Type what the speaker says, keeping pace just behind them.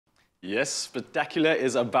Yes, spectacular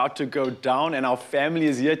is about to go down and our family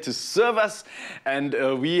is here to serve us. And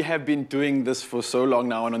we have been doing this for so long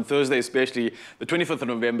now. And on Thursday, especially the 25th of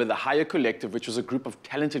November, the Higher Collective, which was a group of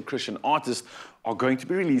talented Christian artists, are going to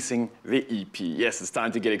be releasing their EP. Yes, it's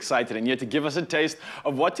time to get excited. And here to give us a taste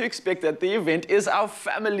of what to expect at the event is our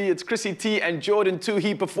family. It's Chrissy and Jordyn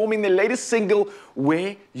Toohey performing their latest single,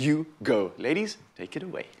 Where You Go. Ladies, take it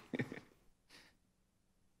away.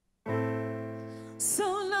 So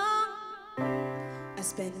long, I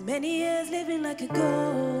spent many years living like a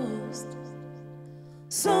ghost.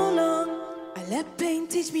 So long, I let pain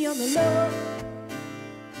teach me on the low.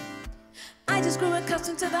 I just grew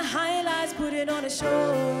accustomed to the highlights, put it on a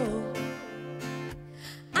show.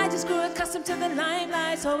 I just grew accustomed to the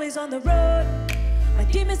limelights, always on the road. My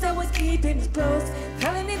demons that was keeping us close,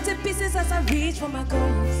 falling into pieces as I reach for my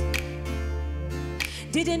goals.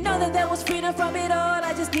 Didn't know that there was freedom from it all,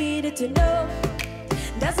 I just needed to know.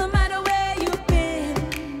 Doesn't matter where you've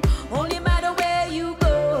been, only matter where you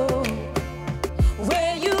go.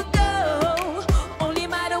 Where you go, only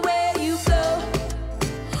matter where you go.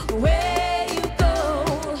 Where you go,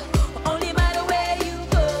 only matter where you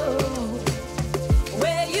go.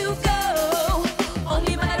 Where you go,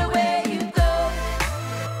 only matter where you go.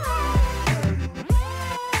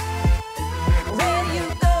 Where you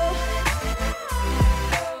go,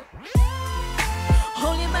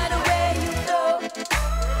 only matter where you go.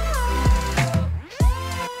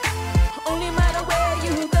 Only matter where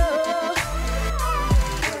you go.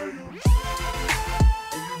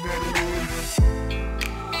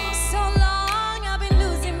 So long I've been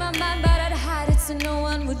losing my mind, but I'd hide it so no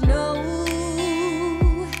one would know.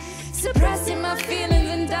 Suppressing my feelings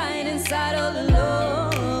and dying inside all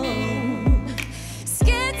alone.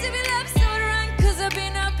 Scared to be left so wrong, 'cause I've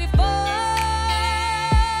been up before.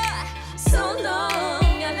 So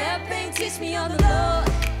long I let pain teach me all the low.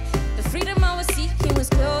 The freedom I was seeking was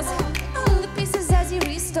close. All the pieces as he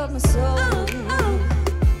restored my soul.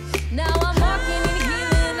 Now I'm walking in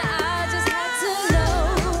healing, I just had to know.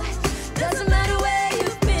 Doesn't matter where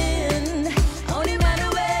you've been, only matter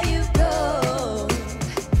where you go.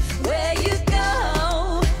 Where you go,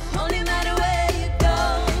 only matter where you go.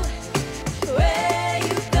 Where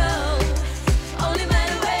you go, only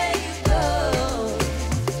matter where you go.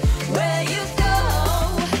 Where you go,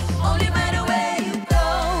 only matter where you go.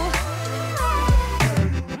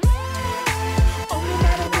 Only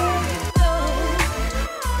matter where you go.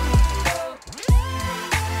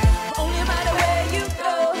 Only matter where you go. Only matter where you go.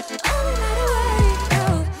 Only matter where you go.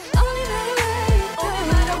 Only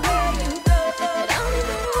matter where you go. Only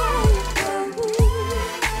matter where you go.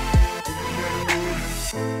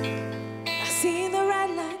 I see the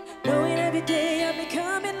right light, knowing every day I'm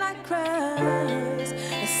becoming like Christ.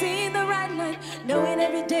 I see the right light, knowing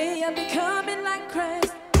every day I'm becoming like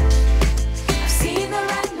Christ. I've seen the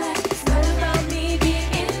right light, it's not about me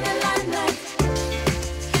being in the limelight.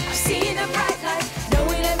 I've seen the bright light,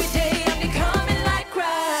 knowing every day I'm becoming like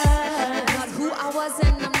Christ. I'm not who I was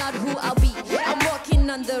and I'm not who I'll be. I'm walking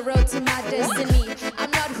on the road to my destiny.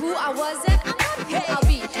 I'm not who I was and I'm not who I'll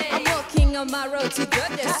be. I'm walking on my road to your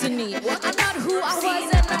destiny. I'm not who I was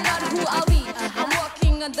and I'm not who I'll be. I'm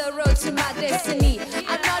walking on the road to my destiny.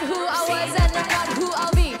 I'm not who I was and I'm not who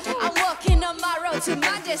I'll be. I'm walking on my road to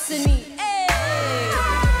my destiny. Hey.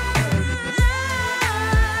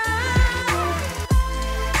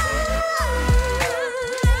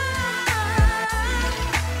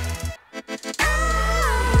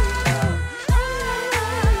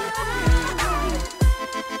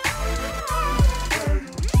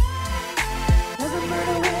 Doesn't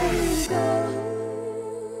matter where you go.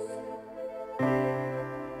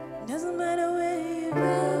 Doesn't matter where you go.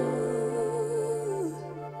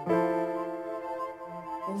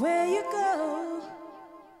 Where you go.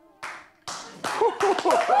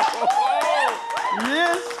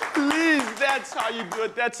 Yes, please. That's how you do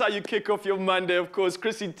it. That's how you kick off your Monday. Of course,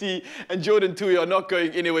 Chrissy and Jordyn Toohey are not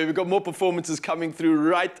going anywhere. We've got more performances coming through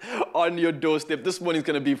right on your doorstep. This morning's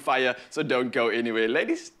going to be fire, so don't go anywhere.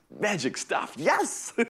 Ladies, magic stuff. Yes.